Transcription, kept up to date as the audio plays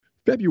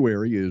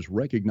February is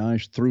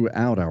recognized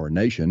throughout our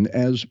nation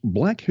as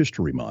Black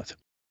History Month.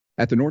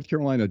 At the North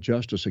Carolina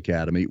Justice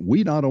Academy,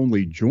 we not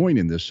only join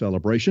in this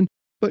celebration,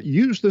 but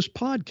use this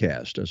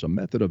podcast as a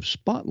method of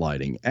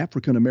spotlighting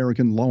African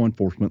American law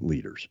enforcement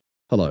leaders.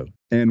 Hello,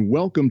 and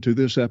welcome to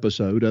this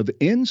episode of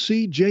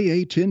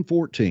NCJA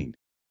 1014.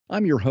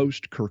 I'm your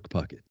host, Kirk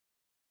Puckett.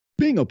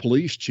 Being a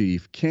police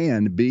chief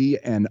can be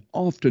an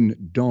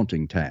often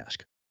daunting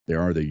task.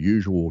 There are the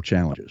usual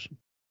challenges: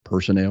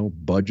 personnel,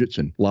 budgets,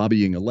 and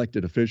lobbying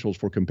elected officials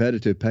for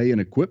competitive pay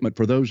and equipment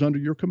for those under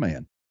your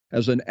command.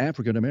 As an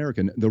African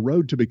American, the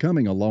road to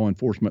becoming a law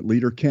enforcement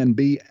leader can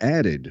be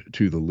added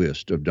to the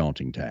list of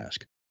daunting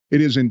tasks. It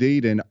is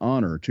indeed an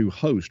honor to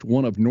host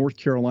one of North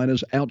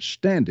Carolina's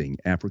outstanding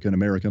African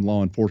American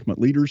law enforcement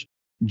leaders,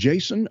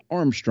 Jason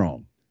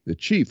Armstrong, the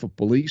Chief of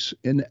Police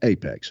in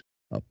Apex,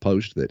 a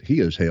post that he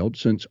has held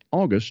since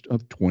August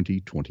of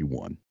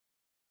 2021.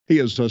 He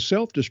is a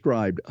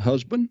self-described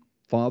husband,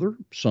 father,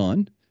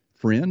 son,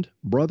 friend,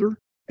 brother,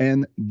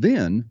 and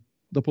then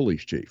the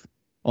police chief.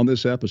 On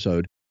this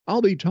episode,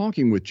 I'll be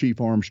talking with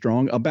Chief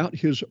Armstrong about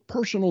his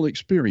personal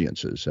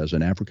experiences as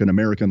an African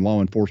American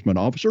law enforcement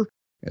officer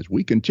as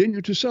we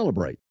continue to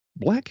celebrate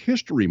Black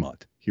History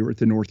Month here at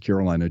the North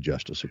Carolina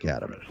Justice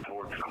Academy.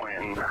 Towards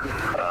Clinton, turn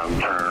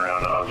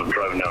around. I was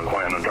driving down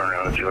Clinton and turn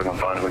around and see if I can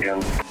find him again.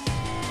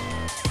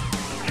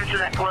 This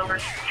is at Clover.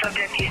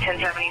 Subject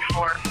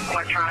U-1074,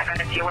 electronic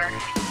identity aware.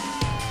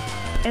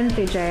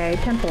 NCJA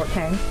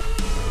 1014.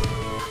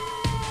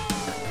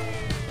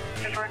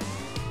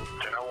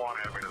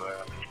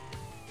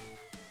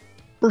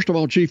 First of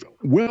all, Chief,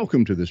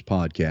 welcome to this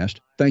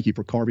podcast. Thank you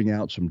for carving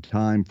out some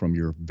time from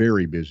your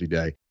very busy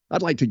day.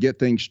 I'd like to get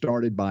things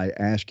started by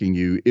asking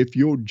you if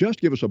you'll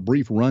just give us a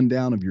brief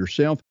rundown of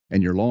yourself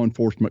and your law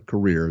enforcement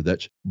career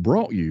that's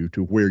brought you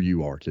to where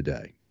you are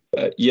today.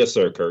 Yes,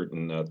 sir, Kurt,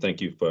 and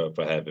thank you for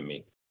having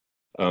me.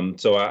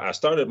 So I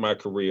started my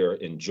career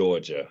in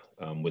Georgia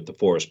with the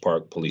Forest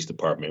Park Police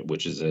Department,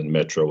 which is in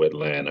Metro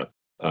Atlanta.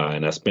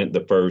 And I spent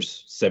the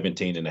first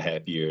 17 and a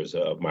half years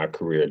of my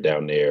career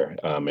down there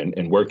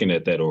and working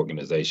at that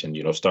organization.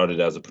 Started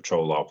as a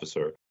patrol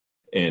officer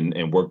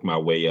and worked my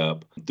way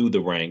up through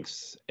the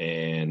ranks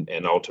and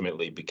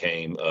ultimately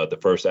became the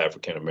first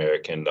African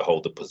American to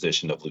hold the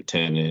position of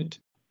lieutenant,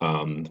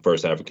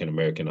 first African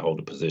American to hold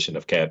the position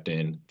of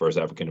captain, first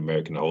African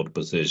American to hold the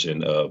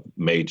position of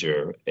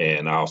major.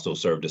 And I also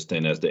served a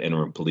stint as the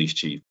interim police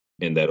chief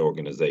in that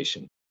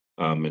organization.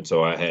 And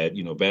so I had,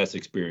 vast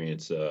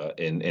experience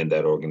in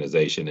that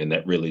organization, and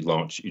that really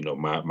launched,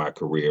 my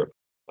career.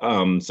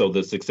 So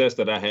the success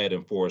that I had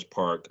in Forest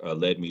Park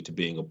led me to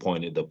being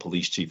appointed the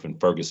police chief in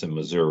Ferguson,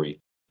 Missouri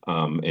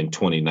in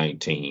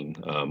 2019.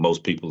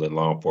 Most people in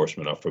law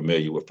enforcement are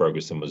familiar with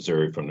Ferguson,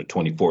 Missouri from the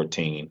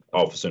 2014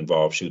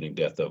 officer-involved shooting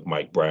death of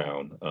Mike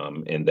Brown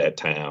in that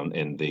town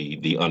and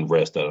the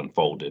unrest that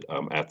unfolded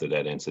after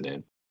that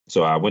incident.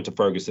 So I went to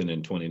Ferguson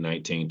in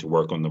 2019 to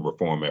work on the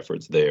reform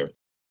efforts there.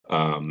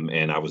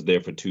 And I was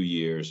there for 2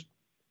 years.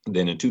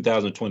 Then in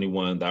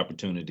 2021, the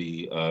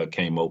opportunity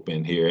came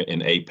open here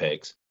in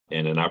Apex,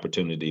 and an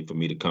opportunity for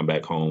me to come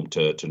back home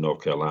to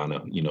North Carolina,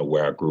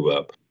 where I grew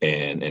up.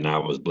 And I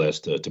was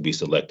blessed to be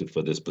selected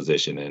for this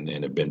position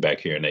and have been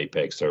back here in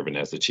Apex serving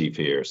as the chief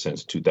here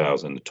since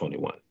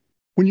 2021.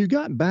 When you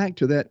got back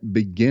to that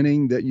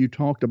beginning that you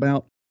talked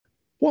about,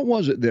 what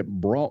was it that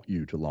brought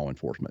you to law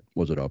enforcement?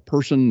 Was it a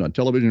person, a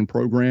television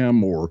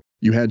program, or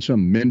you had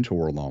some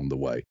mentor along the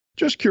way?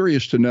 Just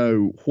curious to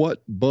know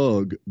what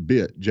bug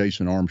bit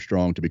Jason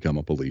Armstrong to become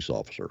a police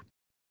officer.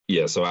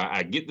 Yeah, so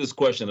I get this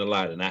question a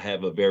lot, and I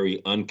have a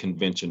very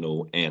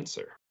unconventional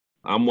answer.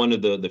 I'm one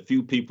of the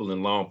few people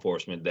in law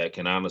enforcement that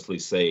can honestly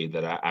say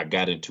that I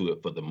got into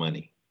it for the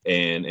money.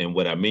 And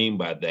what I mean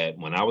by that,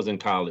 when I was in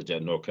college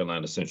at North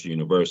Carolina Central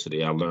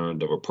University, I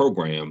learned of a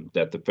program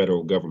that the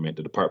federal government,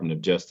 the Department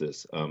of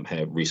Justice,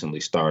 had recently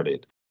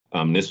started.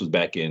 This was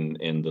back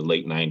in the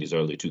late 90s,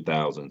 early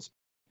 2000s.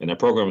 And that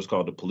program was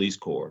called the Police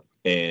Corps.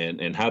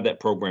 And how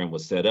that program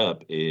was set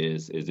up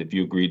is if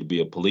you agreed to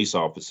be a police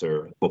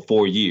officer for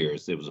 4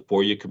 years, it was a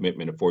 4-year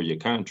commitment, a 4-year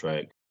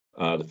contract,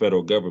 the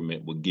federal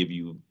government would give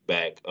you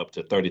back up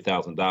to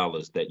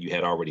 $30,000 that you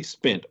had already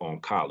spent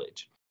on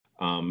college.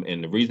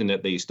 And the reason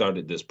that they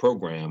started this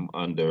program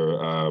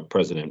under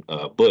President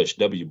Bush,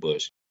 W.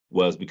 Bush,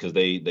 was because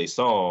they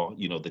saw,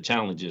 the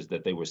challenges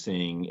that they were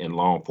seeing in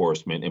law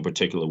enforcement, in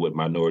particular with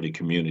minority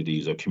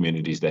communities or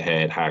communities that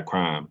had high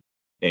crime.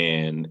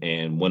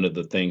 And one of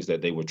the things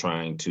that they were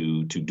trying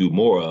to do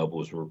more of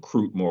was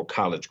recruit more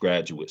college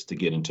graduates to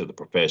get into the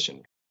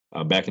profession.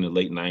 Back in the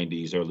late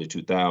 90s, early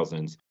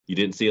 2000s, you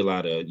didn't see a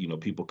lot of,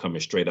 people coming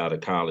straight out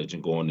of college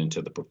and going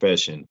into the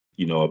profession.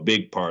 A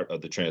big part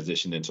of the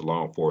transition into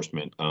law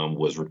enforcement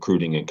was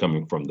recruiting and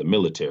coming from the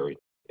military.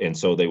 And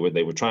so they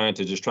were trying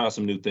to just try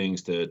some new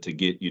things to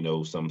get,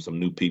 some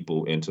new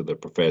people into the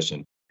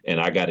profession.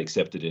 And I got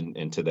accepted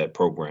into that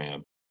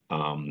program.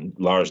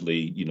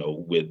 Largely,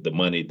 with the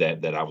money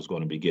that I was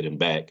going to be getting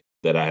back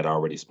that I had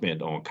already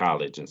spent on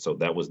college. And so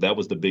that was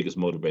the biggest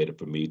motivator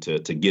for me to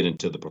get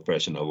into the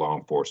profession of law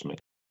enforcement.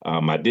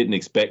 I didn't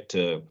expect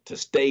to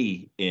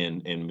stay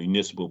in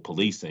municipal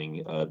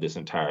policing this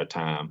entire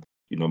time.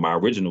 My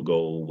original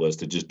goal was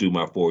to just do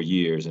my 4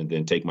 years and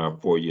then take my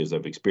 4 years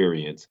of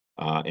experience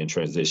and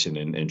transition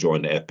and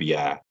join the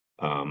FBI.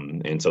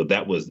 And so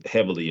that was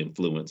heavily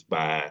influenced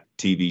by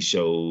TV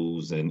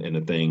shows and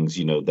the things,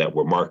 that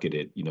were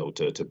marketed,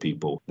 to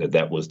people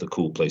that was the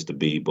cool place to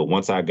be. But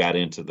once I got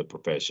into the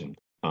profession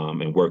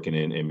and working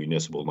in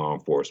municipal law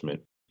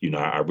enforcement,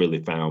 I really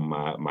found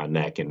my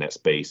knack in that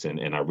space,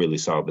 and I really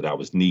saw that I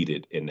was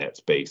needed in that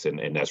space.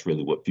 And that's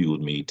really what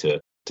fueled me to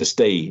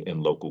stay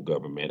in local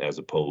government as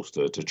opposed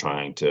to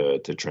trying to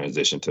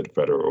transition to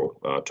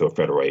a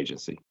federal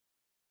agency.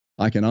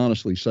 I can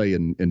honestly say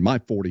in my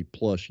 40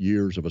 plus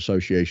years of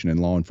association in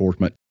law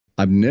enforcement,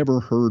 I've never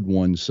heard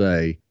one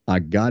say, I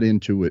got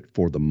into it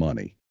for the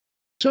money.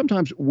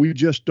 Sometimes we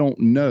just don't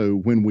know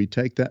when we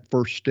take that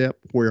first step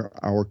where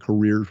our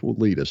careers will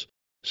lead us.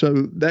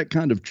 So that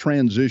kind of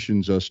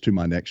transitions us to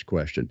my next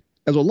question.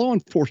 As a law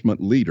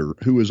enforcement leader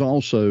who is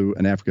also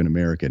an African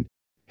American,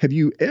 have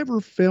you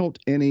ever felt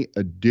any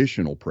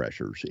additional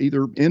pressures,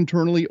 either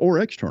internally or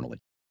externally?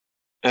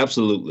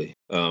 Absolutely.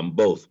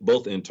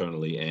 Both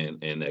internally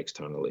and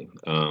externally.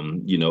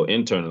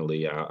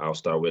 Internally, I'll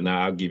start with,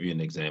 now I'll give you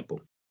an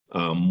example.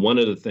 One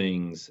of the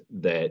things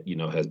that,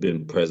 has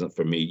been present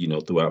for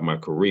me, throughout my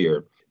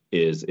career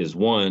is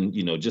one,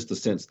 just the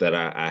sense that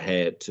I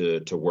had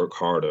to work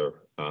harder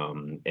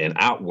and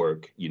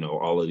outwork,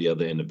 all of the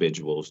other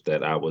individuals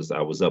that I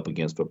was up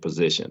against for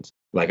positions.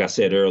 Like I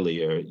said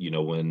earlier,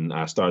 when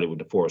I started with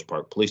the Forest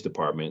Park Police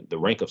Department, the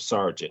rank of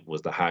sergeant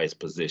was the highest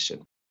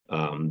position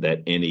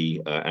that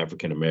any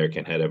African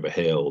American had ever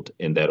held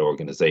in that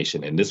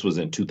organization. And this was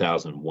in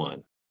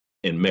 2001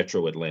 in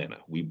Metro Atlanta.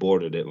 We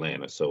bordered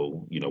Atlanta.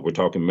 So, we're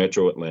talking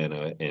Metro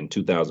Atlanta in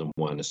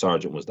 2001. The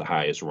sergeant was the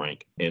highest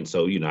rank. And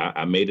so,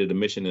 I made it a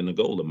mission and a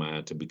goal of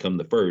mine to become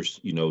the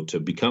first, to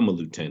become a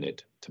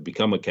lieutenant, to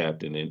become a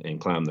captain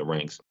and climb the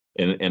ranks.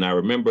 And I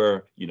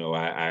remember,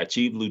 I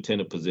achieved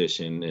lieutenant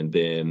position. And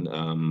then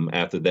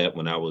after that,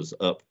 when I was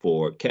up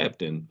for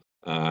captain,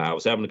 I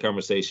was having a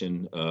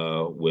conversation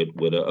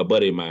with a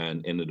buddy of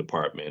mine in the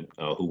department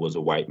who was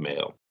a white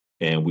male.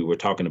 And we were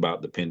talking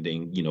about the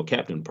pending,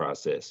 captain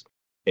process.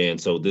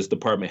 And so this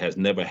department has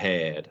never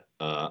had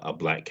a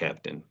black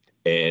captain.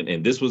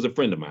 And this was a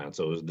friend of mine.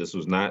 So this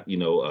was not,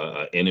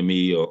 an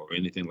enemy or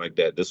anything like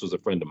that. This was a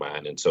friend of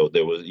mine. And so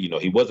there was,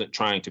 he wasn't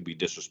trying to be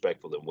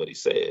disrespectful in what he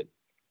said.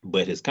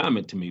 But his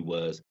comment to me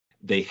was,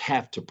 they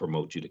have to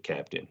promote you to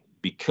captain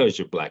because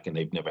you're black and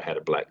they've never had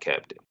a black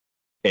captain.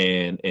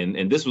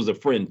 And this was a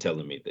friend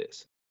telling me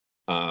this.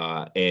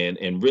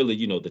 And really,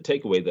 the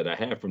takeaway that I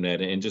have from that,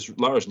 and just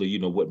largely,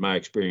 what my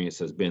experience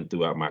has been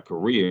throughout my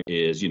career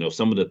is,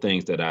 some of the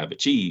things that I've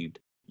achieved,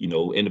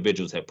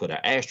 individuals have put an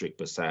asterisk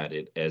beside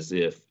it as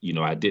if,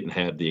 I didn't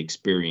have the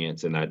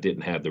experience and I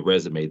didn't have the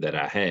resume that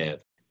I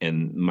have.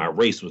 And my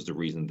race was the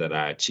reason that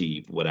I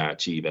achieved what I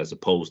achieved, as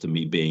opposed to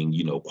me being,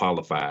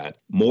 qualified,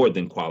 more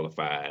than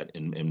qualified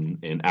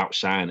and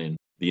outshining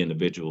the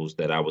individuals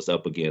that I was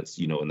up against,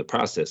 in the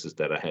processes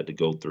that I had to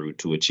go through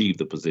to achieve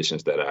the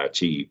positions that I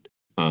achieved.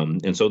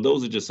 And so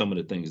those are just some of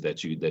the things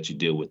that you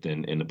deal with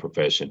in the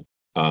profession,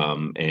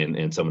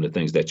 and some of the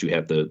things that you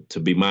have to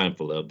be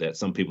mindful of, that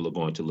some people are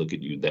going to look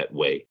at you that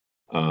way.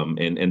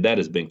 And that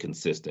has been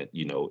consistent,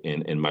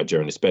 in my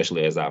journey,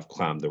 especially as I've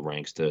climbed the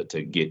ranks to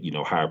get,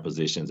 higher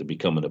positions and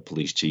becoming a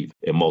police chief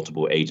in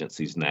multiple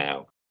agencies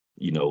now.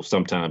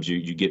 Sometimes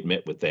you get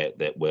met with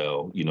that,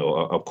 well,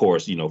 of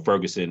course,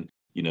 Ferguson,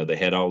 they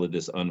had all of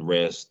this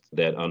unrest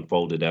that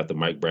unfolded after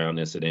Mike Brown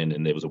incident,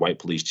 and there was a white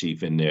police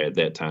chief in there at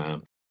that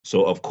time.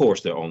 So, of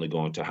course, they're only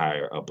going to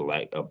hire a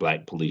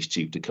black police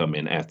chief to come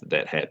in after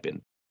that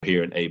happened.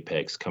 Here in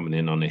Apex, coming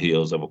in on the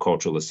heels of a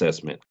cultural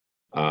assessment,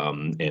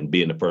 and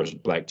being the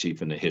first black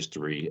chief in the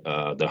history,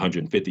 the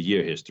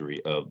 150-year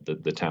history of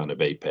the town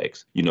of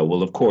Apex.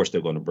 Well, of course,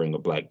 they're going to bring a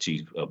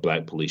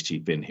black police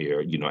chief in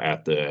here,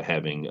 after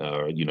having,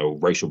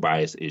 racial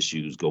bias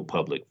issues go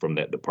public from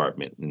that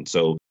department. And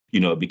so,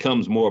 it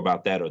becomes more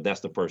about that, or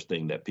that's the first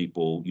thing that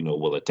people,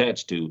 will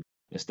attach to,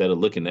 instead of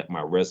looking at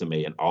my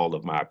resume and all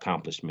of my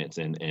accomplishments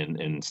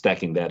and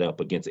stacking that up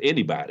against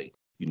anybody,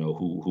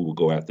 who will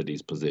go after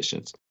these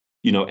positions.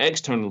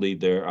 Externally,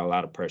 there are a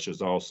lot of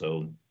pressures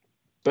also,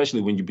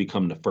 especially when you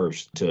become the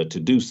first to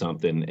do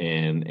something,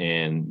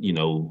 and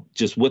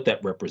just what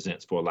that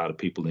represents for a lot of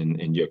people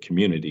in your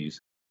communities,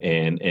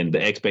 and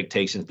the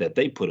expectations that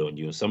they put on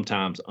you, and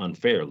sometimes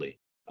unfairly.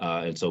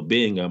 And so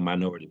being a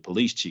minority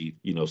police chief,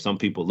 some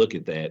people look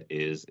at that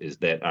is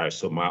that, all right,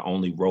 so my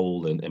only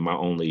role and my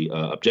only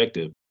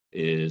objective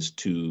is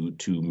to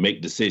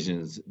make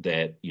decisions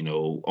that,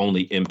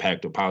 only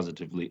impact or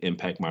positively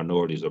impact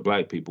minorities or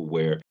black people,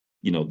 where,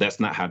 that's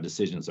not how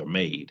decisions are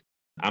made.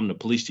 I'm the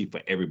police chief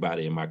for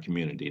everybody in my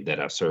community that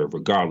I serve,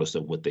 regardless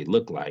of what they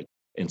look like.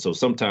 And so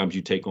sometimes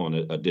you take on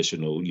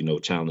additional,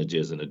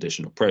 challenges and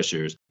additional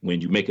pressures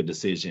when you make a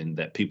decision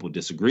that people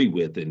disagree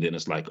with. And then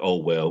it's like, oh,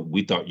 well,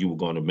 we thought you were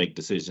going to make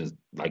decisions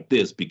like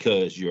this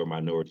because you're a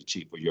minority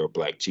chief or you're a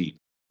black chief.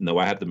 No,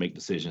 I have to make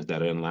decisions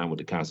that are in line with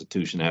the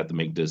Constitution. I have to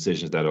make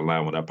decisions that are in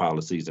line with our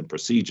policies and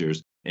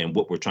procedures and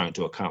what we're trying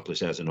to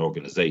accomplish as an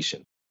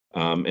organization.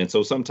 And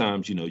so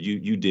sometimes,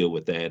 you deal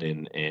with that,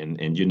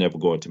 and you're never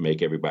going to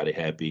make everybody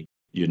happy.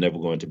 You're never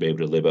going to be able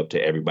to live up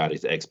to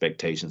everybody's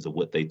expectations of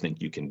what they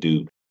think you can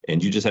do.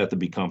 And you just have to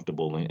be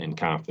comfortable and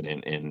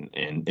confident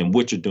in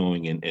what you're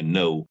doing, and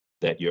know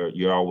that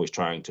you're always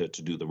trying to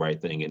do the right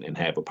thing and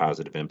have a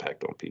positive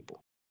impact on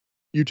people.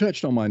 You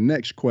touched on my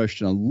next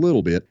question a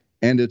little bit,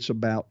 and it's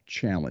about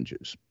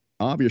challenges.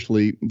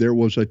 Obviously, there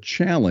was a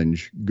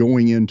challenge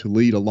going in to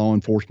lead a law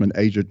enforcement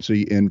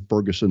agency in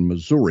Ferguson,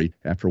 Missouri,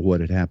 after what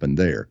had happened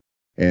there.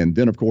 And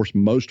then, of course,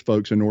 most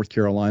folks in North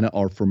Carolina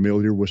are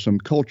familiar with some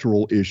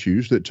cultural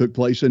issues that took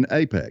place in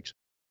Apex.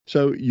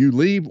 So you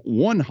leave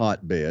one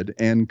hotbed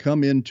and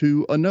come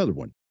into another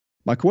one.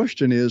 My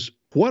question is,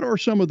 what are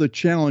some of the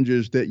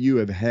challenges that you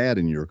have had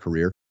in your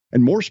career?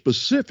 And more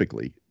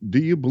specifically, do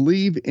you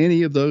believe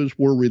any of those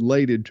were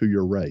related to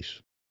your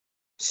race?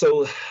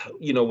 So,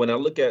 when I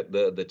look at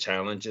the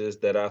challenges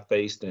that I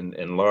faced,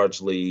 and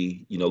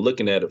largely,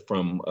 looking at it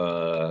from,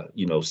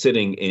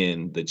 sitting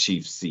in the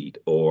chief seat,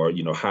 or,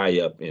 high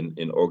up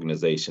in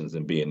organizations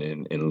and being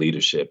in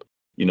leadership,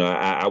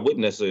 I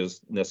wouldn't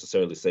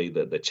necessarily say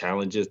that the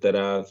challenges that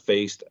I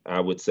faced, I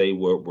would say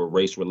were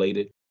race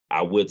related.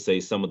 I would say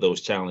some of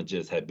those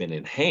challenges have been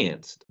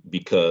enhanced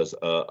because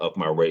of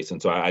my race. And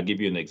so I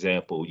give you an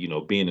example,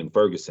 being in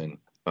Ferguson.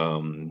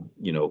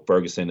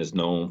 Ferguson is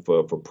known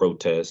for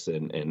protests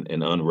and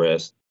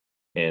unrest.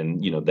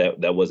 And,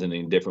 that wasn't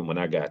any different when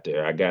I got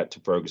there. I got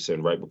to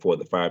Ferguson right before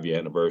the 5-year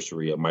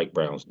anniversary of Mike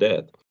Brown's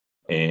death.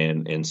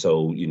 And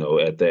so,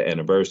 at the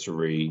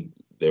anniversary,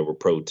 there were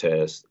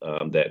protests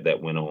that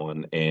went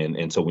on.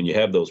 And so when you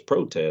have those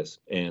protests,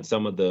 and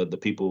some of the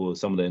people,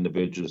 some of the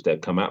individuals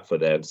that come out for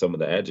that, some of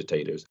the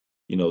agitators,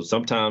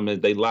 sometimes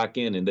they lock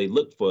in and they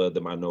look for the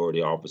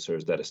minority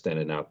officers that are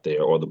standing out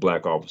there, or the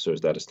Black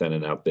officers that are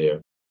standing out there.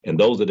 And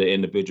those are the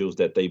individuals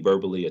that they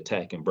verbally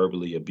attack and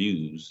verbally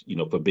abuse,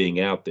 for being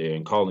out there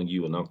and calling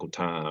you an Uncle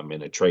Tom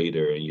and a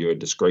traitor, and you're a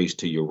disgrace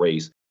to your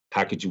race.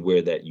 How could you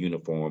wear that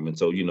uniform? And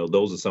so,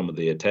 those are some of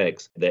the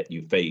attacks that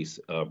you face,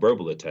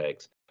 verbal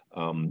attacks,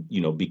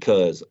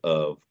 because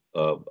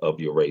of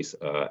your race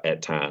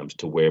at times,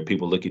 to where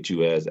people look at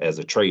you as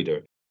a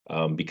traitor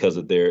because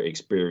of their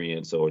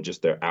experience or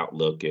just their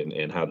outlook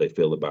and how they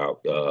feel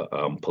about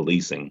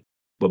policing.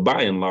 But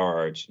by and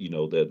large,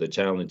 the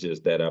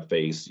challenges that I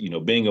face,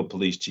 being a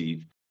police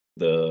chief,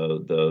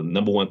 the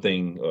number one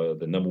thing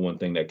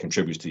that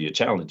contributes to your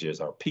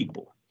challenges are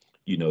people.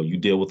 You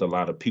deal with a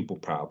lot of people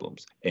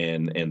problems,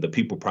 and the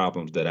people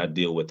problems that I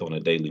deal with on a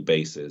daily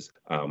basis.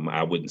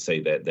 I wouldn't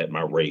say that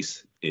my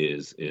race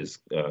is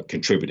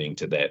contributing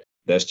to that.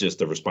 That's just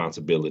the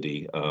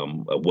responsibility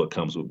of what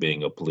comes with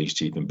being a police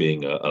chief and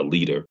being a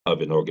leader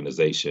of an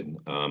organization.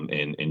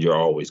 And you're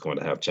always going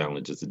to have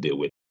challenges to deal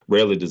with.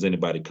 Rarely does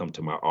anybody come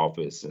to my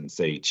office and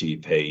say,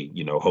 Chief, hey,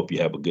 hope you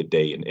have a good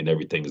day and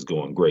everything is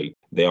going great.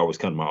 They always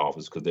come to my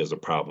office because there's a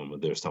problem or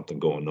there's something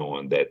going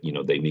on that,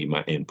 they need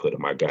my input or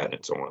my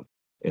guidance on.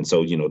 And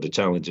so, the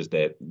challenges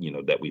that,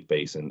 that we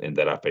face and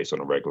that I face on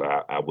a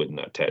regular, I wouldn't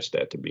attach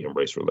that to being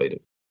race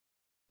related.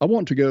 I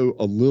want to go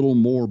a little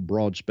more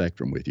broad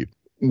spectrum with you.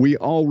 We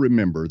all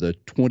remember the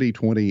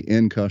 2020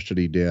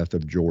 in-custody death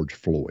of George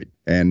Floyd,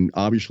 and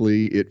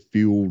obviously it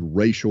fueled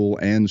racial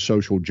and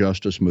social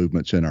justice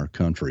movements in our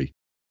country.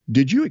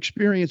 Did you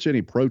experience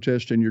any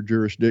protest in your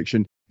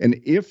jurisdiction?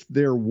 And if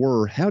there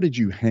were, how did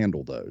you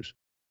handle those?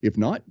 If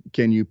not,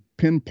 can you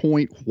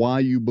pinpoint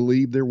why you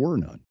believe there were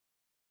none?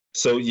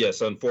 So,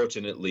 yes,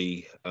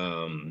 unfortunately,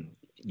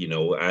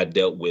 I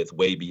dealt with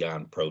way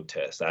beyond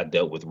protests. I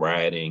dealt with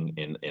rioting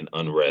and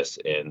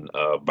unrest and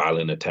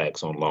violent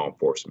attacks on law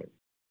enforcement.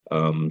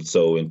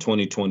 So in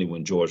 2020,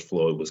 when George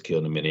Floyd was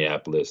killed in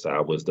Minneapolis, I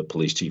was the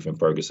police chief in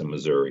Ferguson,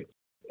 Missouri.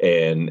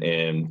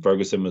 And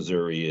Ferguson,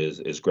 Missouri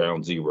is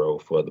ground zero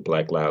for the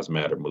Black Lives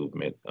Matter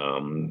movement,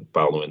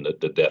 following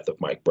the death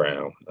of Mike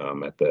Brown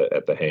at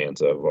the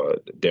hands of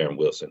Darren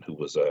Wilson, who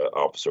was an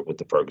officer with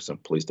the Ferguson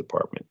Police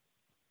Department.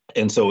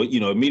 And so,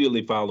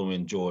 immediately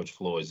following George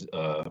Floyd's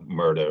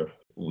murder,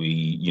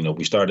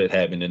 we started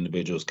having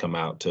individuals come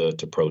out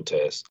to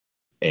protest.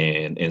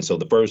 And so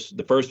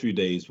the first few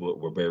days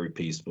were very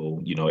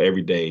peaceful.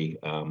 Every day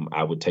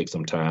I would take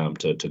some time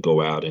to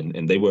go out,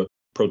 and they were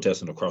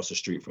protesting across the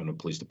street from the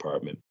police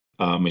department.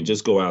 And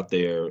just go out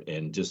there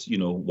and just,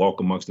 walk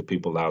amongst the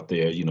people out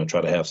there,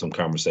 try to have some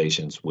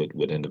conversations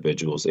with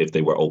individuals if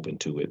they were open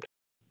to it.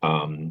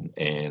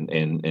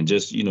 And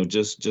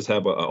just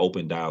have an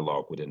open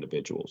dialogue with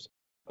individuals.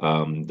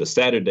 The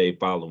Saturday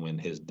following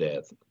his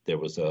death, there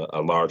was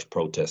a large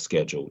protest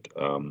scheduled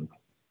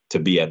to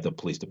be at the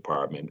police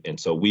department. And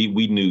so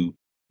we knew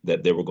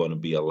that there were going to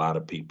be a lot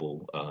of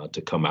people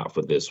to come out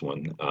for this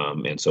one.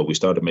 And so we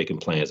started making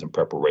plans in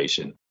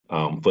preparation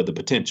for the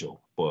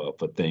potential for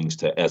things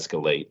to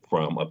escalate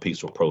from a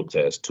peaceful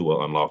protest to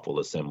an unlawful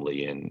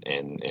assembly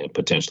and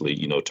potentially,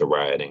 to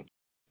rioting.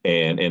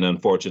 And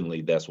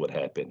unfortunately, that's what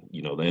happened.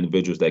 The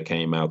individuals that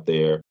came out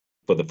there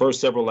for the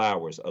first several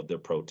hours of their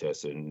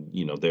protests. And,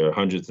 there are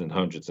hundreds and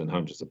hundreds and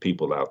hundreds of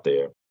people out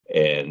there.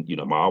 And,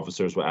 my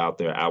officers were out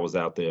there. I was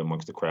out there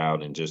amongst the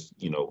crowd and just,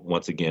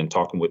 once again,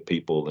 talking with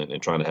people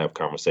and trying to have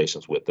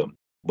conversations with them.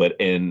 But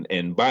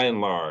and by and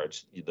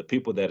large, the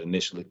people that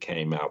initially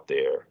came out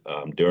there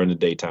during the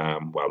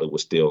daytime, while it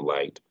was still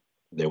light,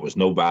 there was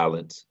no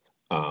violence.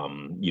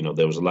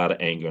 There was a lot of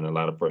anger and a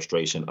lot of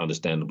frustration,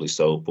 understandably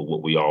so, for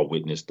what we all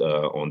witnessed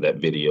on that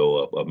video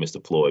of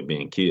Mr. Floyd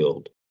being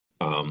killed.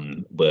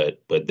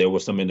 But there were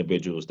some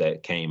individuals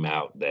that came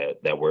out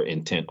that were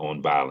intent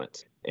on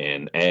violence.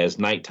 And as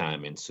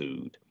nighttime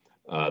ensued,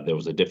 there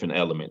was a different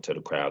element to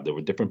the crowd. There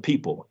were different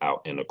people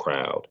out in the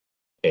crowd.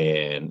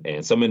 And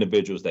some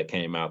individuals that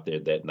came out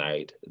there that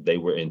night, they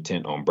were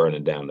intent on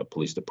burning down the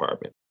police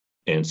department.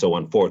 And so,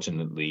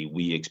 unfortunately,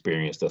 we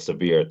experienced a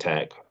severe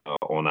attack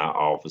on our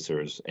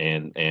officers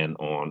and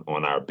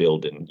on our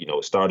building.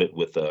 It started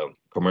with a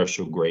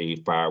commercial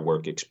grade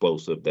firework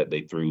explosive that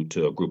they threw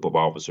to a group of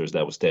officers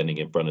that was standing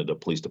in front of the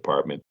police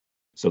department.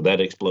 So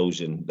that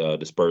explosion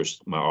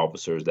dispersed my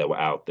officers that were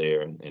out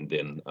there, and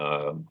then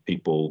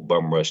people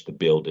bum rushed the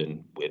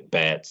building with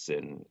bats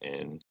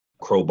and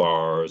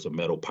crowbars or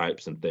metal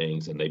pipes and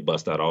things, and they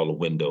bust out all the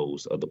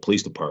windows of the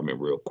police department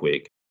real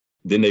quick.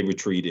 Then they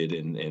retreated,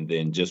 and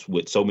then just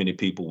with so many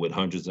people, with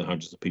hundreds and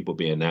hundreds of people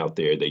being out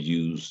there, they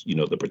used,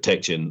 the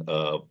protection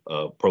of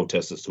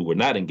protesters who were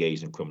not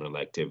engaged in criminal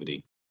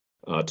activity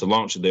to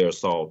launch their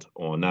assault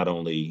on not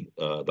only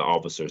the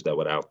officers that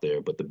were out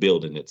there, but the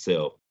building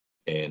itself,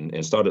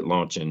 and started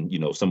launching,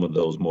 some of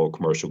those more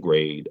commercial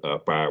grade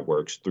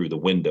fireworks through the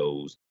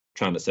windows,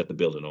 trying to set the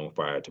building on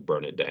fire to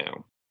burn it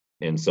down.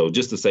 And so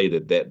just to say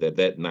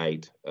that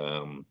night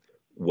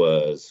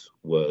was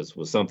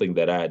something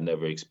that I had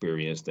never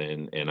experienced,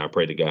 and I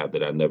pray to God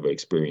that I never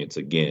experience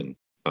again.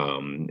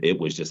 It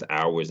was just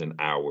hours and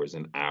hours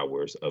and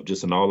hours of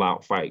just an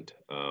all-out fight.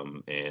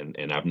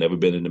 And I've never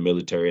been in the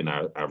military, and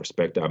I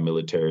respect our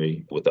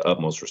military with the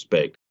utmost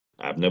respect.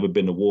 I've never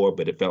been to war,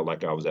 but it felt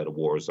like I was at a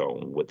war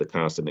zone with the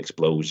constant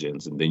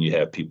explosions. And then you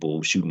have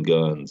people shooting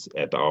guns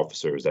at the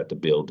officers at the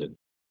building.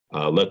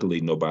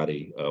 Luckily,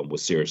 nobody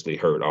was seriously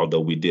hurt, although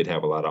we did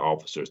have a lot of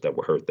officers that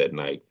were hurt that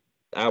night.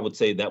 I would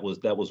say that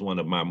was one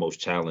of my most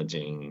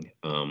challenging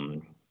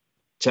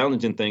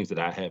things that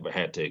I have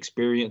had to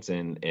experience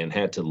and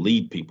had to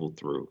lead people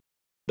through.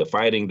 The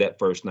fighting that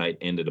first night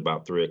ended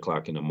about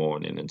 3:00 in the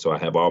morning. And so I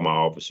have all my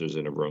officers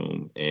in the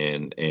room,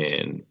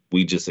 and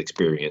we just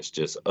experienced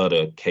just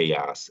utter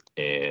chaos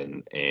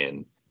and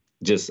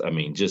just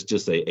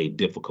a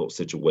difficult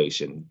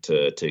situation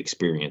to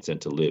experience and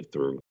to live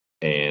through.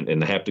 And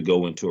to have to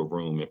go into a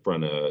room in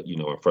front of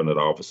the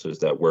officers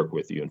that work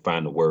with you and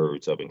find the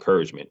words of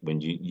encouragement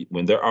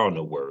when there are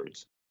no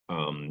words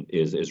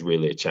is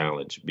really a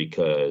challenge,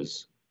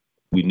 because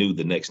we knew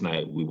the next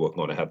night we were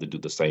going to have to do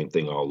the same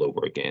thing all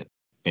over again.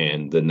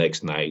 And the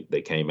next night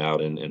they came out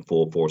in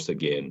full force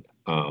again.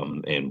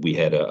 And we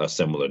had a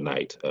similar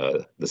night,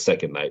 the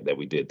second night that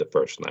we did the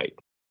first night.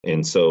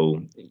 And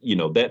so,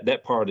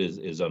 that part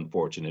is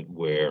unfortunate,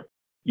 where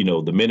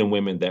the men and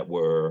women that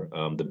were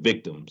the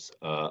victims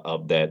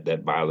of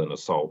that violent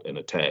assault and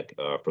attack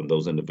from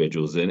those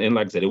individuals. And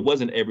like I said, it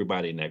wasn't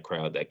everybody in that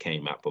crowd that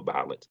came out for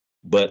violence.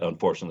 But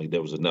unfortunately,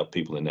 there was enough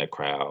people in that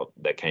crowd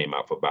that came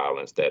out for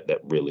violence that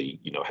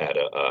really, had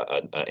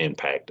an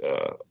impact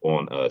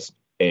on us.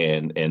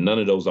 And none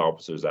of those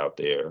officers out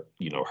there,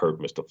 hurt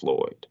Mr.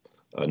 Floyd.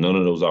 None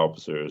of those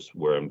officers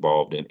were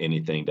involved in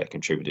anything that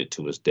contributed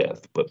to his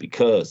death. But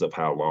because of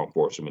how law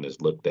enforcement is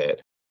looked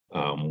at,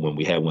 when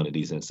we had one of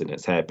these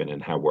incidents happen,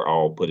 and how we're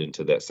all put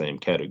into that same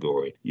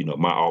category,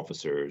 my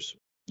officers,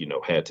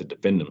 had to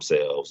defend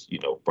themselves,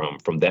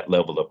 from that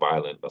level of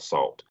violent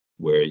assault,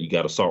 where you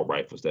got assault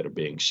rifles that are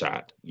being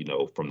shot,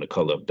 from the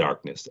color of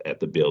darkness at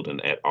the building,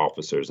 at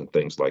officers and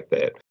things like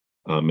that.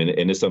 And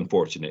it's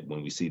unfortunate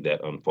when we see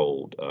that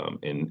unfold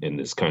in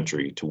this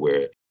country, to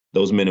where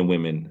those men and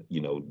women,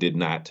 did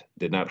not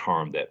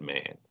harm that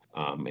man.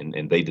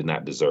 And they did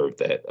not deserve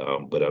that.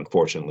 But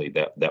unfortunately,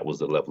 that was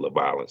the level of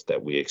violence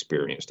that we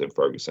experienced in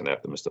Ferguson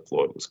after Mr.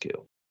 Floyd was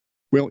killed.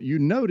 Well, you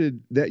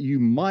noted that you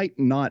might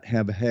not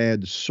have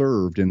had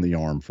served in the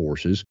armed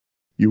forces.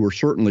 You were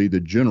certainly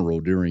the general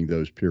during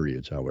those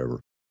periods,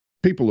 however.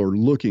 People are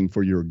looking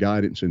for your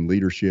guidance and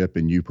leadership,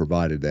 and you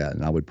provided that.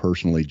 And I would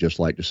personally just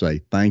like to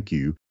say thank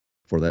you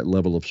for that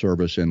level of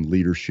service and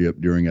leadership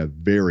during a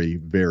very,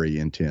 very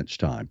intense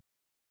time.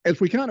 As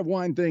we kind of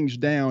wind things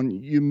down,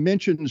 you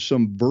mentioned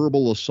some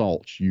verbal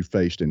assaults you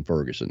faced in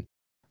Ferguson.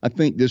 I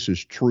think this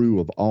is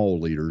true of all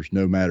leaders,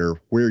 no matter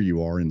where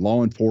you are in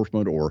law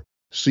enforcement or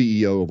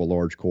CEO of a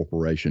large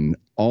corporation.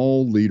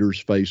 All leaders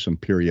face some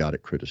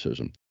periodic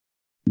criticism.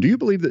 Do you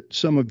believe that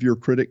some of your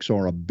critics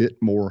are a bit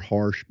more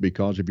harsh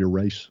because of your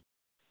race?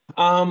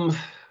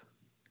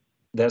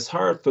 That's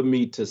hard for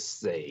me to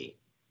say.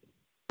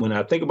 When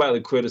I think about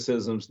the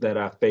criticisms that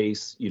I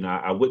face,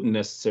 I wouldn't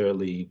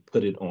necessarily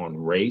put it on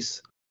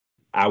race.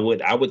 I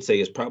would say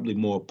it's probably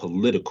more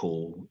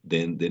political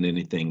than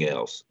anything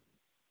else.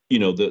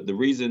 The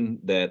reason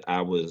that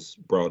I was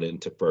brought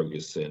into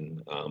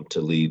Ferguson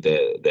to lead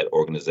that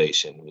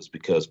organization was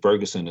because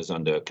Ferguson is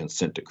under a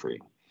consent decree.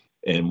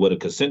 And what a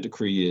consent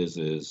decree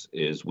is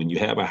when you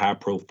have a high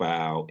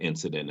profile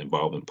incident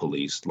involving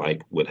police,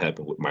 like what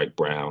happened with Mike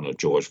Brown or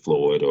George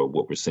Floyd, or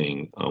what we're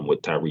seeing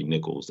with Tyre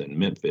Nichols in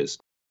Memphis,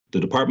 the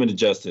Department of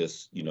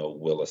Justice,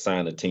 will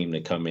assign a team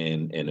to come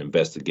in and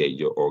investigate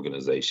your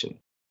organization.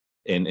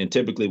 And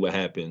typically what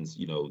happens,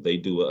 they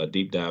do a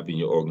deep dive in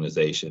your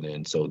organization.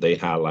 And so they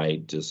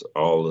highlight just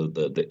all of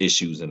the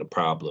issues and the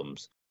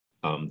problems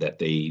that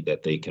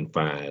they can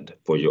find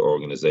for your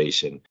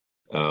organization,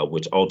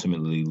 which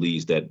ultimately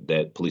leads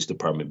that police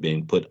department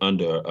being put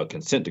under a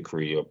consent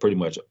decree, or pretty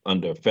much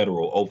under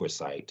federal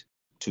oversight,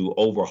 to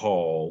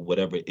overhaul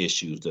whatever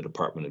issues the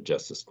Department of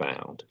Justice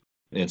found.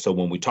 And so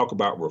when we talk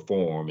about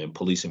reform and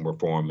policing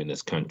reform in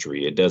this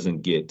country, it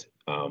doesn't get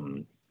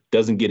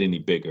any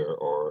bigger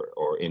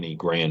or any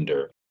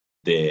grander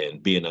than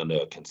being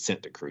under a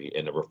consent decree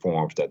and the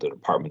reforms that the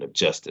Department of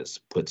Justice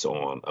puts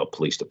on a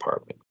police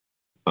department.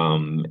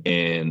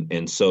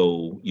 And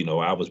so,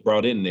 I was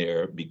brought in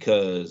there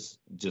because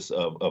just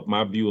of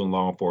my view in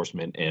law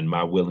enforcement and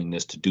my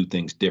willingness to do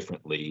things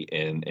differently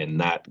and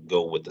not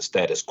go with the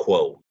status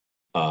quo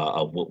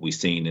of what we've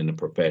seen in the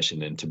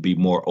profession, and to be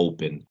more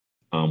open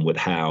with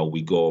how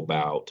we go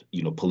about,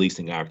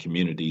 policing our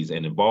communities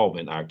and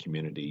involving our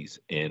communities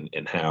and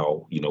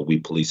how, we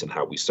police and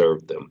how we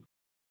serve them.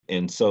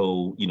 And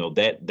so,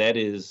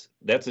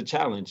 that's a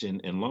challenge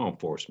in law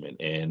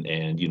enforcement. And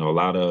a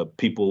lot of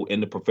people in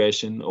the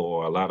profession,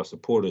 or a lot of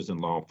supporters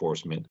in law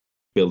enforcement,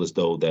 feel as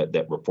though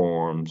that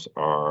reforms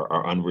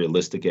are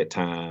unrealistic at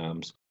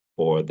times,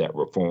 or that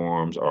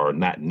reforms are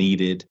not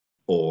needed,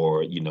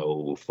 or,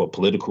 for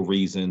political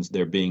reasons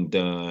they're being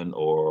done,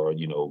 or,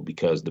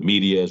 because the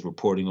media is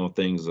reporting on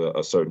things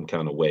a certain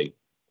kind of way.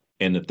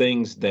 And the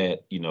things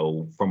that,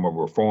 from a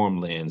reform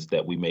lens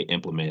that we may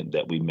implement,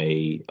 that we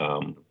may,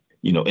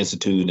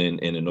 institute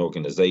in an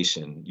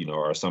organization,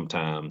 are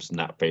sometimes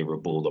not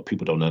favorable, or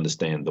people don't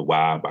understand the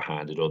why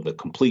behind it, or the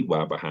complete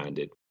why behind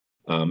it.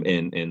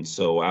 And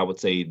so I would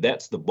say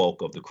that's the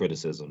bulk of the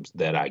criticisms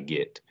that I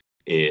get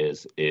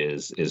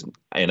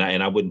and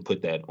I wouldn't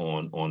put that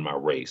on my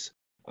race.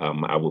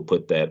 I would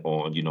put that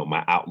on,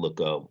 my outlook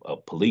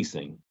of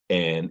policing,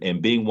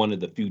 and being one of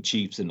the few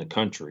chiefs in the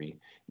country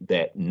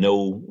that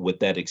know what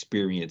that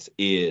experience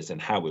is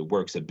and how it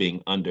works, of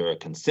being under a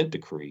consent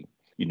decree.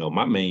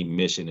 My main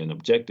mission and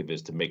objective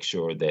is to make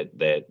sure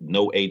that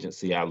no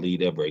agency I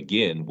lead ever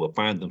again will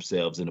find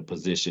themselves in a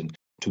position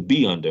to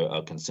be under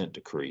a consent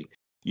decree,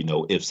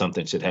 if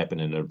something should happen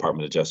in the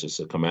Department of Justice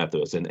to come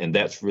after us. And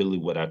that's really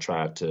what I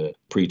try to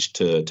preach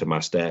to my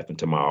staff and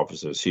to my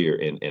officers here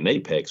in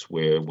Apex,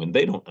 where when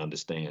they don't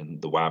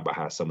understand the why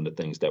behind some of the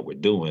things that we're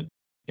doing,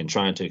 and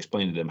trying to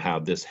explain to them how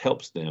this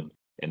helps them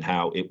and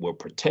how it will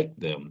protect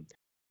them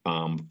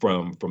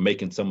from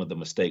making some of the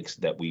mistakes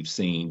that we've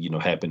seen,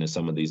 happen in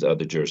some of these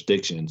other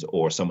jurisdictions,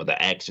 or some of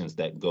the actions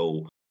that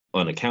go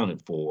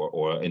unaccounted for,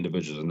 or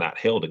individuals are not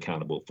held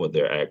accountable for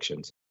their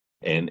actions.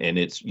 And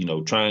it's,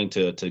 trying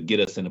to get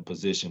us in a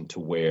position to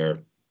where,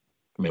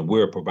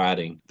 we're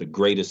providing the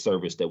greatest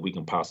service that we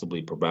can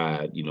possibly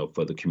provide,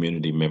 for the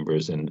community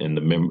members and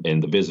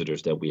the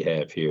visitors that we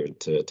have here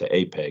to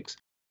Apex.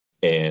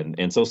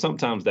 And so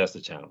sometimes that's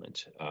a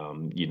challenge.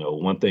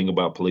 One thing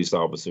about police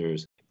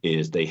officers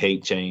is they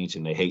hate change,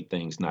 and they hate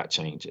things not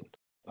changing.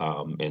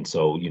 And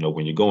so,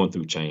 when you're going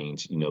through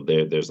change,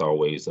 there's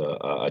always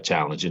a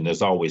challenge, and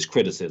there's always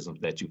criticism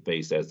that you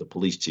face as the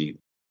police chief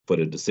for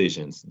the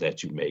decisions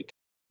that you make.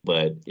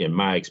 But in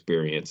my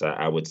experience,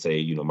 I would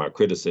say, my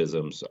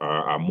criticisms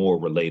are more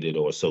related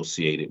or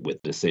associated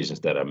with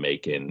decisions that I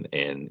make. And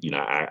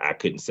I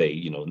couldn't say,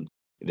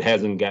 it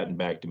hasn't gotten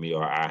back to me,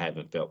 or I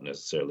haven't felt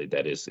necessarily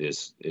that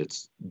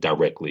it's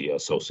directly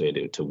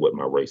associated to what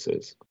my race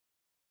is.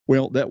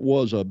 Well, that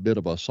was a bit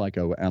of a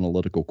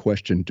psychoanalytical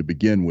question to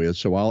begin with,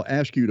 so I'll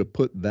ask you to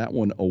put that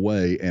one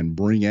away and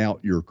bring out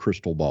your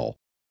crystal ball.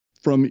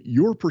 From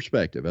your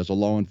perspective as a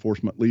law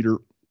enforcement leader,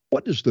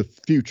 what does the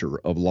future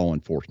of law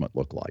enforcement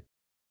look like?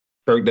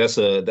 Kirk, that's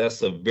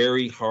a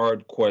very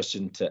hard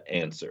question to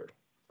answer.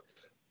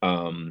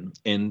 And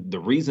the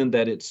reason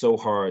that it's so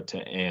hard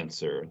to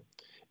answer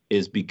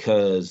is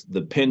because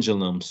the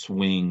pendulum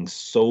swings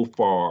so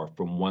far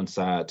from one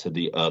side to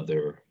the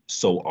other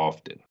so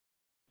often.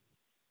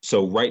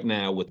 So right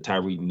now, with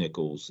Tyre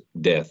Nichols'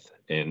 death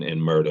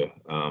and murder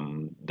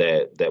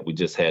that we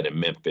just had in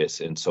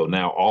Memphis, and so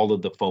now all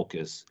of the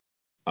focus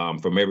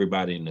from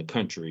everybody in the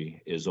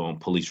country is on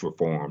police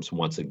reforms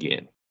once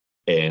again.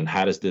 And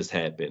how does this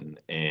happen?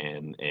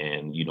 And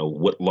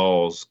what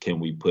laws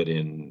can we put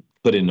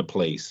into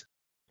place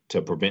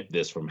to prevent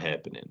this from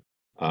happening?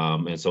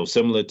 And so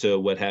similar to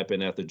what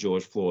happened after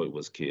George Floyd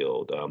was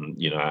killed,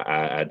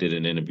 I did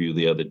an interview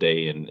the other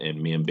day,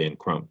 and me and Ben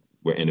Crump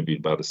were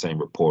interviewed by the same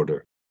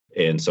reporter.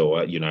 And so,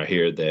 I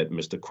hear that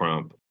Mr.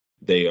 Crump,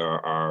 they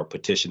are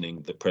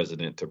petitioning the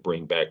president to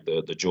bring back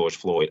the George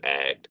Floyd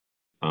Act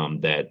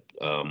that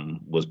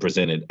was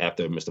presented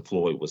after Mr.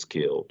 Floyd was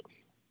killed.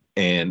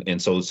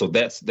 And so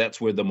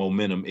that's where the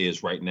momentum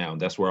is right now.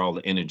 That's where all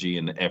the energy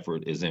and the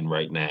effort is in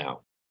right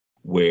now.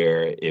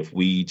 Where if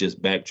we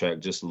just backtrack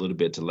just a little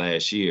bit to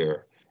last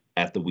year,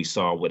 after we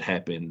saw what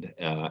happened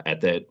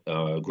at that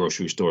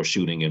grocery store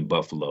shooting in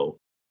Buffalo,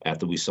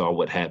 after we saw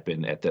what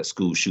happened at that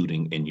school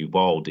shooting in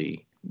Uvalde,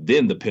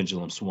 then the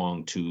pendulum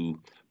swung to,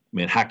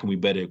 man, how can we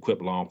better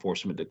equip law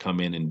enforcement to come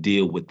in and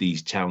deal with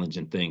these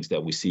challenging things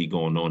that we see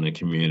going on in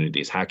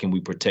communities? How can we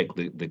protect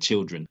the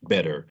children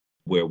better,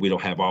 where we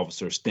don't have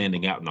officers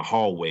standing out in the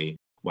hallway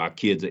while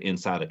kids are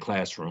inside a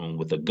classroom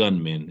with a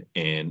gunman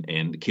and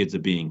the kids are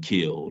being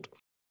killed?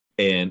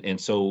 And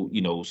so,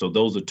 so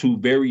those are two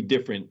very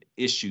different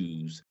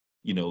issues,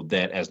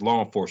 that as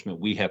law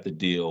enforcement, we have to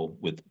deal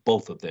with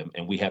both of them,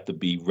 and we have to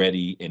be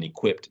ready and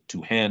equipped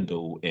to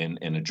handle and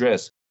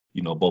address,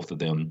 both of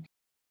them.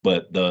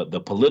 But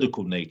the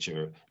political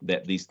nature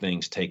that these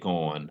things take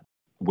on,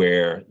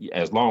 where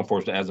as law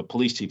enforcement, as a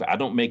police chief, I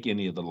don't make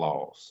any of the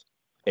laws.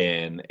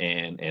 And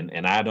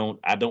I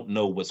don't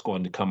know what's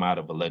going to come out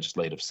of a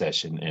legislative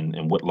session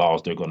and what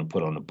laws they're going to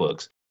put on the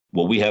books.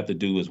 What we have to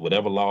do is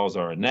whatever laws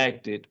are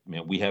enacted,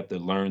 man, we have to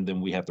learn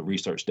them, we have to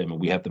research them, and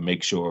we have to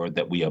make sure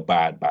that we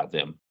abide by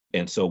them.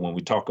 And so when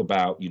we talk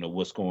about,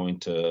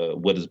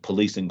 what is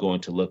policing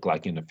going to look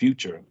like in the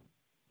future,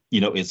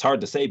 it's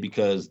hard to say,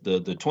 because the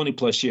 20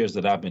 plus years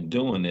that I've been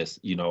doing this,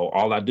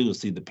 all I do is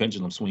see the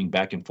pendulum swing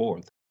back and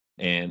forth.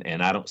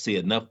 And I don't see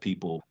enough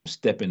people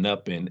stepping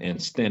up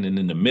and standing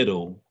in the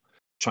middle,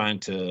 trying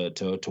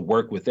to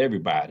work with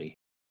everybody.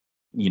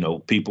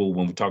 People,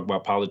 when we talk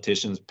about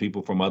politicians,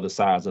 people from other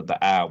sides of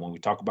the aisle, when we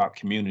talk about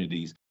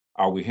communities,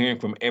 are we hearing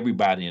from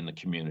everybody in the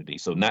community?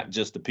 So not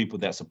just the people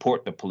that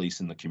support the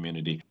police in the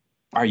community.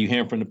 Are you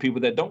hearing from the people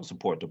that don't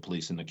support the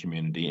police in the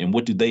community? And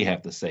what do they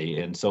have to say?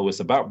 And so it's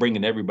about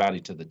bringing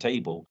everybody to the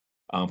table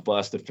for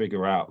us to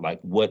figure out like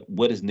what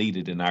is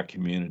needed in our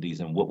communities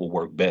and what will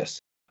work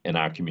best in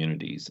our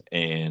communities.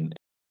 And,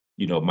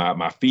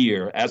 my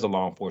fear as a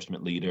law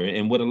enforcement leader,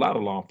 and what a lot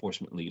of law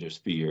enforcement leaders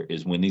fear,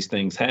 is when these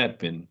things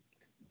happen,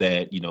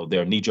 that,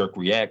 there are knee-jerk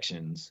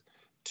reactions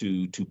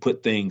to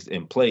put things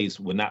in place.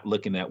 We're not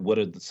looking at what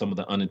are some of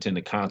the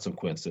unintended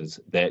consequences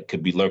that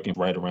could be lurking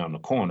right around the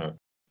corner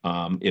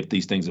if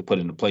these things are put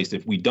into place,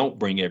 if we don't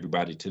bring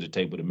everybody to the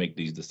table to make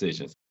these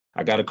decisions.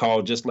 I got a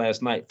call just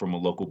last night from a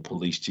local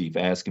police chief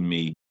asking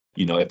me,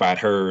 if I'd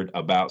heard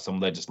about some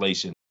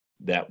legislation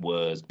that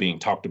was being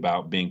talked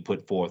about being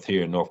put forth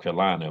here in North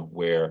Carolina,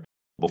 where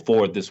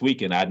before this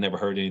weekend, I'd never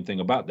heard anything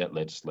about that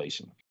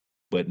legislation.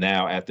 But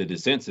now after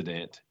this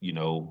incident,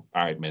 all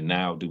right, man,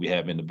 now do we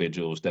have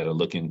individuals that are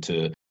looking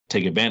to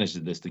take advantage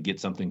of this to get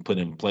something put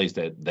in place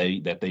that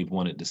they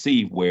wanted to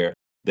see, where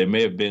there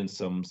may have been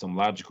some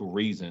logical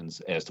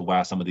reasons as to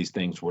why some of these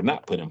things were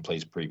not put in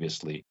place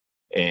previously.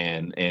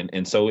 And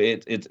so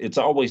it's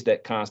always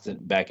that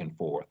constant back and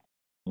forth.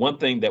 One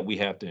thing that we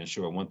have to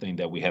ensure, one thing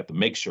that we have to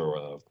make sure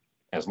of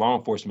as law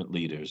enforcement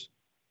leaders,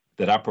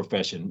 that our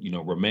profession,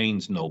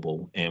 remains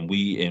noble, and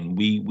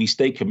we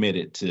stay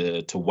committed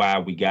to why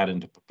we got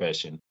into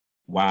profession,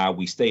 why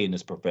we stay in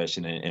this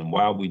profession, and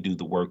why we do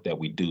the work that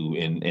we do.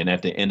 And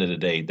at the end of the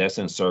day, that's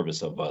in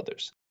service of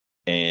others.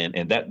 And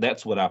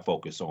that's what I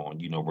focus on,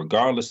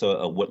 regardless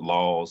of what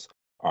laws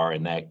are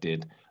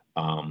enacted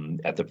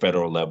at the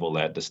federal level,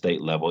 at the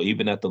state level,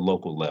 even at the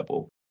local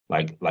level.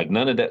 Like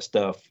none of that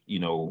stuff,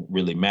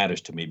 really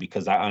matters to me,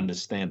 because I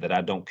understand that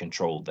I don't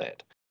control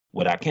that.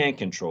 What I can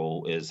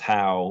control is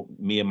how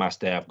me and my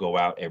staff go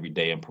out every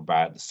day and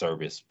provide the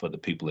service for the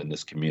people in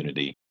this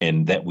community,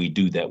 and that we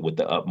do that with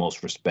the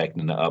utmost respect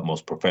and the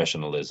utmost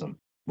professionalism,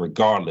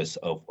 regardless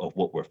of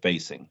what we're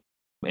facing.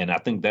 And I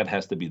think that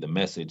has to be the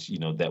message,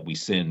 that we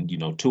send,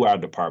 to our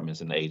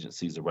departments and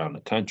agencies around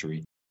the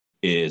country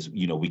is,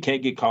 we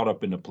can't get caught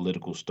up in the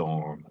political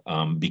storm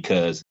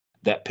because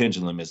that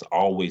pendulum is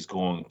always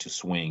going to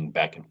swing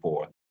back and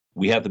forth.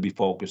 We have to be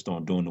focused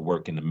on doing the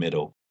work in the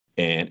middle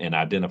and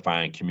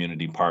identifying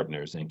community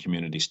partners and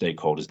community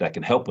stakeholders that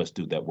can help us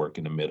do that work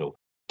in the middle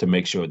to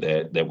make sure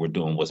that we're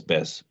doing what's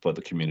best for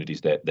the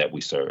communities that we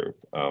serve.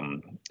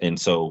 And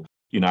so,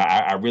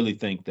 I really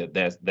think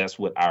that's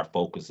what our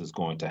focus is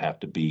going to have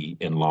to be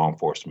in law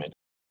enforcement,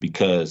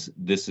 because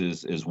this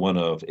is one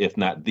of, if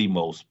not the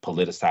most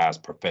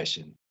politicized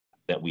profession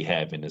that we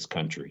have in this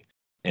country.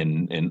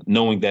 And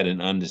knowing that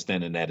and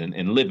understanding that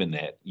and living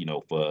that,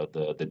 for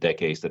the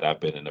decades that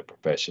I've been in the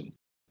profession,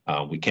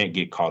 we can't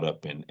get caught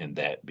up in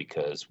that,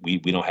 because we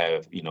don't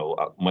have,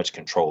 much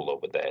control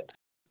over that.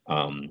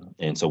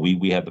 And so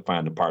we have to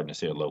find the partners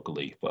here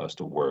locally for us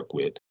to work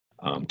with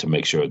to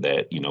make sure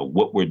that,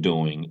 what we're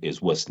doing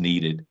is what's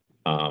needed,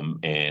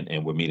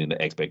 and we're meeting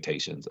the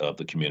expectations of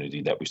the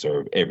community that we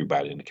serve,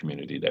 everybody in the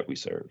community that we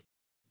serve.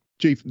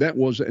 Chief, that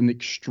was an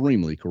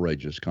extremely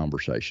courageous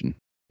conversation.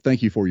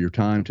 Thank you for your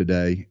time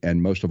today,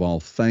 and most of all,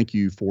 thank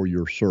you for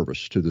your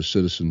service to the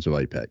citizens of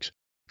Apex.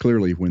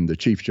 Clearly, when the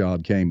chief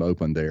job came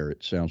open there,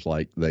 it sounds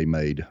like they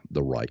made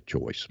the right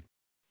choice.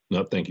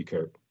 No, thank you,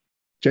 Kurt.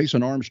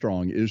 Jason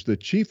Armstrong is the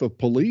chief of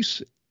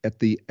police at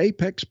the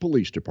Apex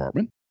Police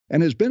Department,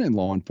 and has been in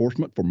law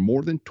enforcement for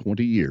more than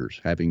 20 years,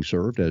 having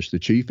served as the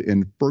chief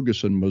in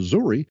Ferguson,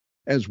 Missouri,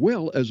 as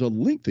well as a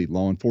lengthy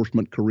law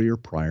enforcement career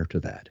prior to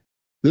that.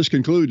 This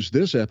concludes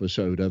this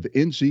episode of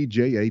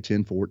NCJA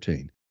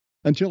 1014.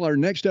 Until our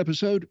next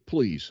episode,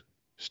 please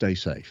stay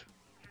safe.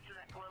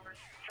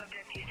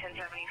 Subject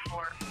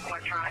T1074,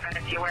 electronic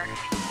identity awareness.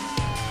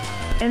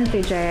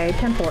 NCJA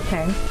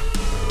 1014.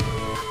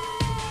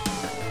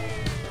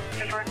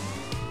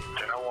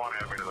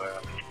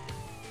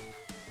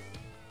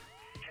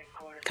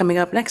 Coming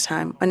up next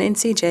time on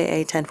NCJA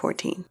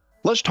 1014.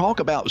 Let's talk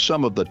about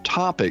some of the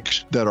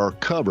topics that are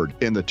covered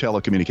in the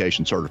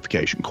telecommunication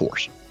certification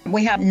course.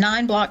 We have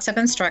 9 blocks of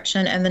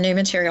instruction and the new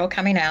material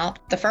coming out.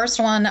 The first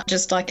one,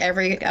 just like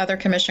every other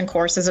commission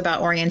course, is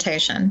about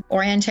orientation.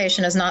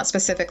 Orientation is not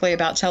specifically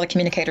about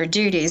telecommunicator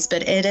duties,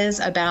 but it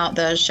is about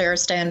the Share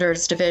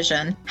Standards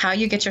Division, how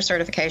you get your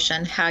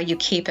certification, how you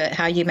keep it,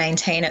 how you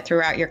maintain it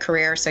throughout your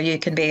career so you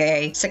can be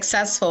a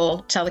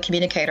successful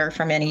telecommunicator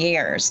for many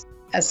years.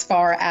 As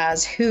far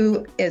as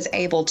who is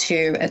able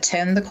to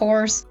attend the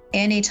course,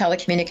 any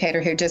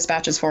telecommunicator who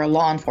dispatches for a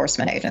law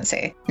enforcement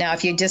agency. Now,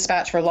 if you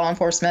dispatch for law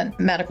enforcement,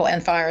 medical,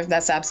 and fire,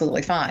 that's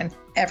absolutely fine.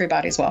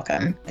 Everybody's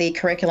welcome. The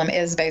curriculum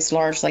is based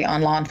largely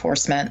on law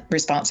enforcement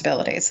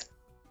responsibilities.